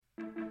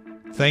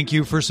Thank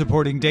you for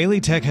supporting Daily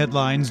Tech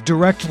Headlines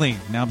directly.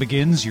 Now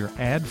begins your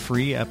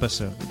ad-free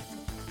episode.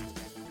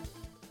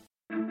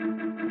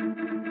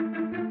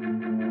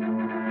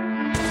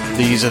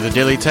 These are the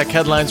Daily Tech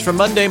Headlines for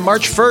Monday,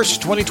 March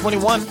 1st,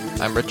 2021.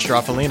 I'm Rich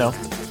Stroffolino.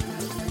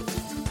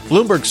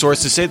 Bloomberg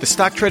sources say the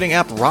stock trading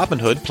app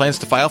Robinhood plans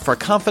to file for a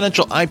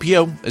confidential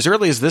IPO as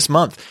early as this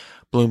month.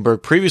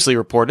 Bloomberg previously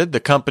reported the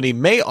company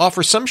may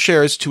offer some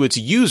shares to its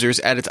users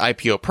at its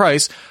IPO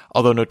price,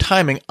 although no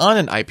timing on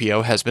an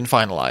IPO has been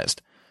finalized.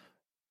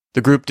 The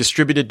group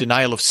Distributed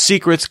Denial of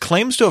Secrets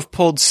claims to have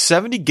pulled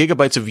 70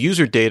 gigabytes of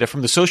user data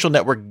from the social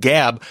network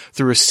Gab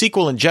through a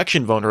SQL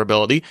injection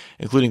vulnerability,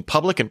 including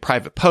public and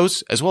private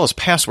posts, as well as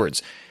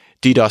passwords.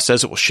 DDoS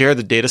says it will share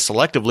the data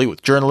selectively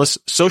with journalists,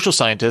 social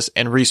scientists,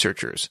 and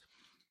researchers.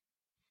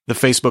 The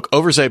Facebook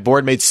Oversight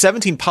Board made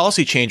 17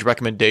 policy change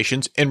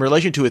recommendations in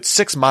relation to its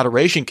 6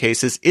 moderation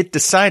cases it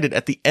decided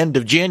at the end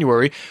of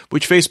January,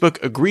 which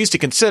Facebook agrees to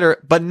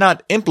consider but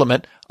not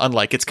implement,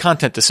 unlike its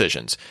content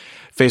decisions.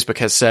 Facebook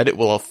has said it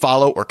will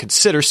follow or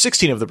consider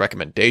 16 of the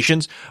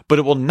recommendations, but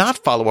it will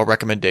not follow a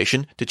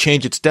recommendation to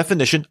change its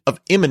definition of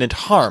imminent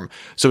harm,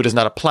 so it is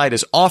not applied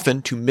as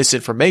often to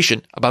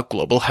misinformation about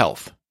global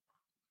health.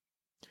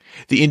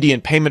 The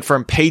Indian payment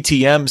firm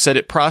Paytm said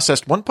it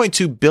processed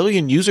 1.2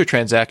 billion user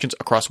transactions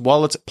across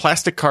wallets,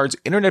 plastic cards,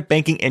 internet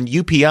banking, and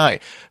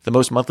UPI, the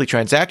most monthly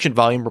transaction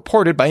volume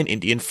reported by an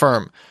Indian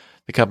firm.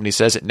 The company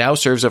says it now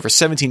serves over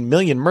 17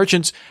 million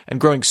merchants and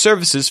growing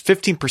services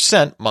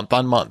 15% month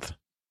on month.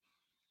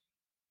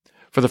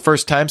 For the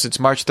first time since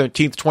March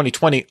 13,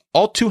 2020,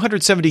 all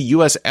 270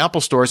 U.S.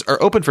 Apple stores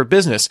are open for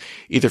business,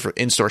 either for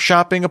in-store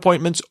shopping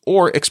appointments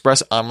or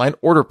express online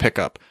order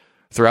pickup.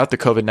 Throughout the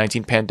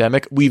COVID-19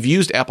 pandemic, we've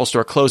used Apple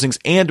Store closings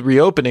and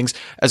reopenings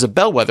as a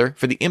bellwether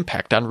for the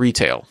impact on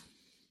retail.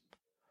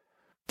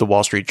 The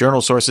Wall Street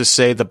Journal sources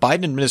say the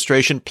Biden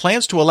administration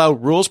plans to allow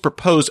rules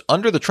proposed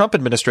under the Trump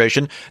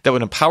administration that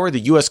would empower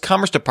the U.S.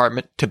 Commerce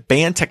Department to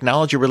ban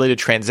technology-related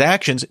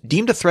transactions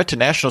deemed a threat to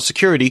national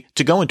security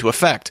to go into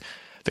effect.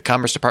 The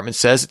Commerce Department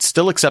says it's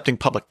still accepting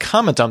public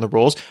comment on the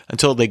rules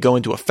until they go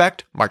into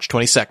effect March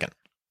 22nd.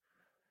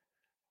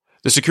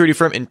 The security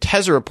firm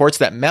Inteza reports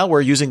that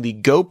malware using the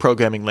Go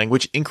programming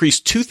language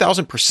increased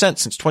 2,000%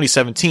 since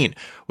 2017,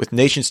 with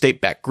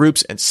nation-state-backed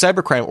groups and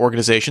cybercrime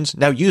organizations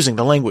now using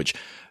the language.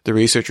 The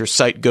researchers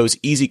cite Go's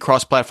easy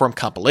cross-platform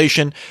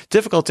compilation,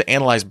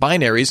 difficult-to-analyze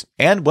binaries,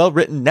 and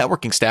well-written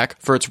networking stack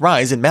for its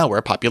rise in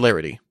malware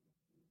popularity.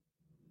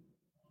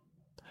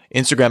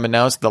 Instagram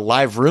announced the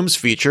Live Rooms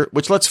feature,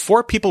 which lets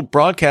 4 people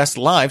broadcast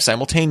live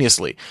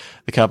simultaneously.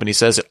 The company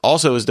says it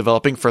also is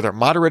developing further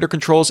moderator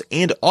controls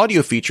and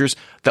audio features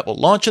that will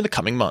launch in the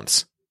coming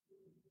months.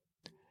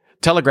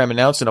 Telegram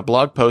announced in a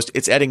blog post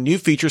it's adding new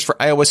features for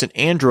iOS and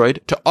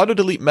Android to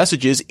auto-delete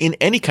messages in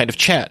any kind of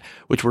chat,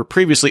 which were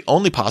previously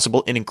only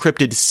possible in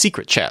encrypted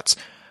secret chats.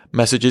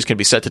 Messages can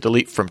be set to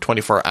delete from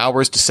 24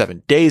 hours to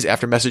 7 days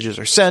after messages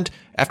are sent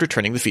after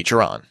turning the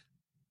feature on.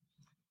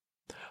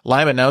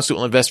 Lime announced it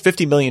will invest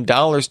 $50 million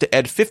to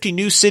add 50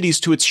 new cities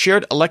to its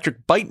shared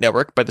electric bike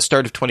network by the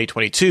start of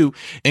 2022,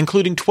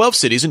 including 12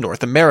 cities in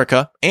North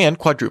America, and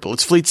quadruple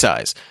its fleet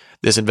size.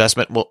 This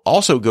investment will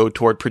also go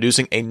toward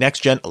producing a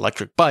next-gen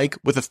electric bike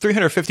with a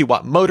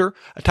 350-watt motor,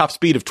 a top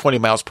speed of 20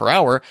 miles per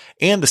hour,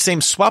 and the same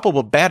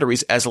swappable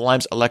batteries as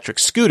Lime's electric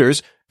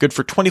scooters, good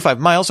for 25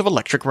 miles of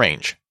electric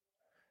range.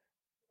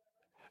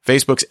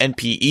 Facebook's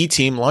NPE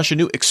team launched a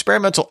new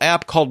experimental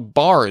app called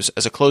Bars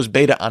as a closed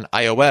beta on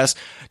iOS,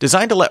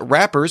 designed to let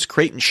rappers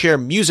create and share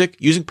music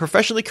using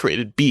professionally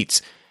created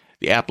beats.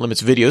 The app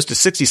limits videos to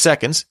 60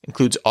 seconds,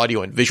 includes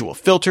audio and visual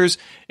filters,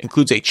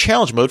 includes a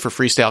challenge mode for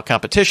freestyle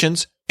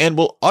competitions, and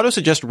will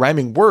auto-suggest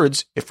rhyming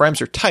words if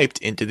rhymes are typed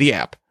into the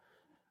app.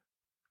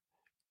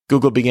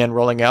 Google began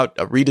rolling out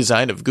a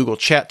redesign of Google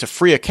Chat to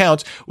free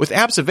accounts, with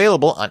apps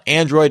available on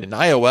Android and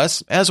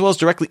iOS, as well as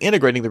directly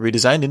integrating the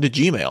redesign into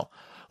Gmail.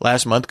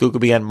 Last month,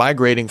 Google began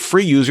migrating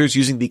free users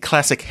using the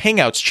classic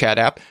Hangouts chat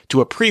app to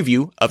a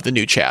preview of the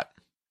new chat.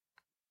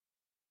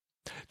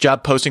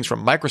 Job postings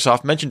from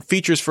Microsoft mentioned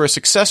features for a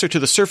successor to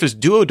the Surface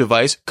Duo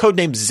device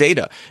codenamed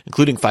Zeta,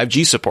 including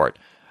 5G support.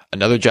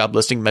 Another job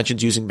listing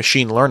mentions using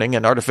machine learning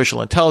and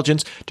artificial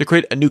intelligence to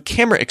create a new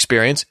camera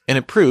experience and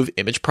improve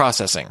image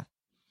processing.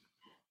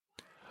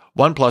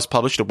 OnePlus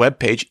published a web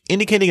page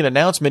indicating an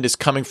announcement is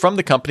coming from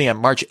the company on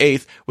March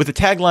 8th with the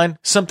tagline,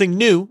 "Something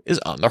new is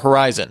on the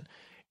horizon."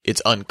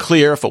 It's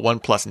unclear if a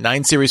OnePlus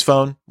 9 series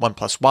phone,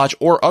 OnePlus Watch,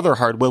 or other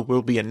hardware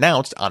will be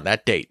announced on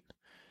that date.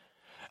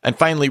 And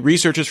finally,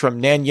 researchers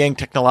from Nanyang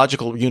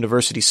Technological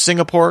University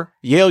Singapore,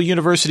 Yale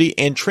University,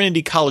 and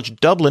Trinity College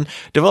Dublin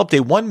developed a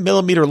 1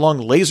 millimeter long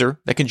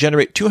laser that can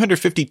generate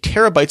 250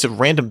 terabytes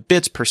of random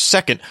bits per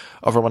second,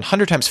 over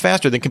 100 times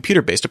faster than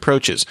computer-based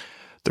approaches.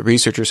 The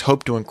researchers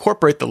hope to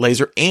incorporate the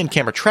laser and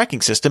camera tracking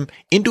system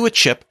into a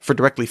chip for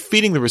directly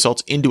feeding the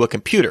results into a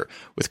computer,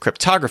 with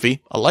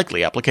cryptography a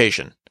likely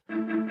application.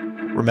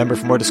 Remember,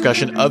 for more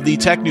discussion of the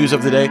tech news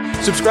of the day,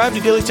 subscribe to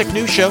Daily Tech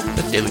News Show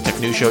at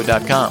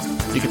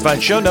dailytechnewsshow.com. You can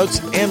find show notes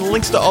and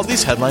links to all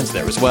these headlines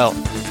there as well.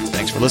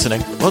 Thanks for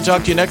listening. We'll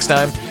talk to you next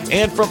time.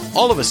 And from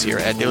all of us here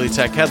at Daily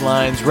Tech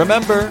Headlines,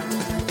 remember,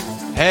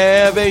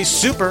 have a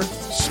super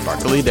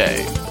sparkly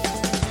day.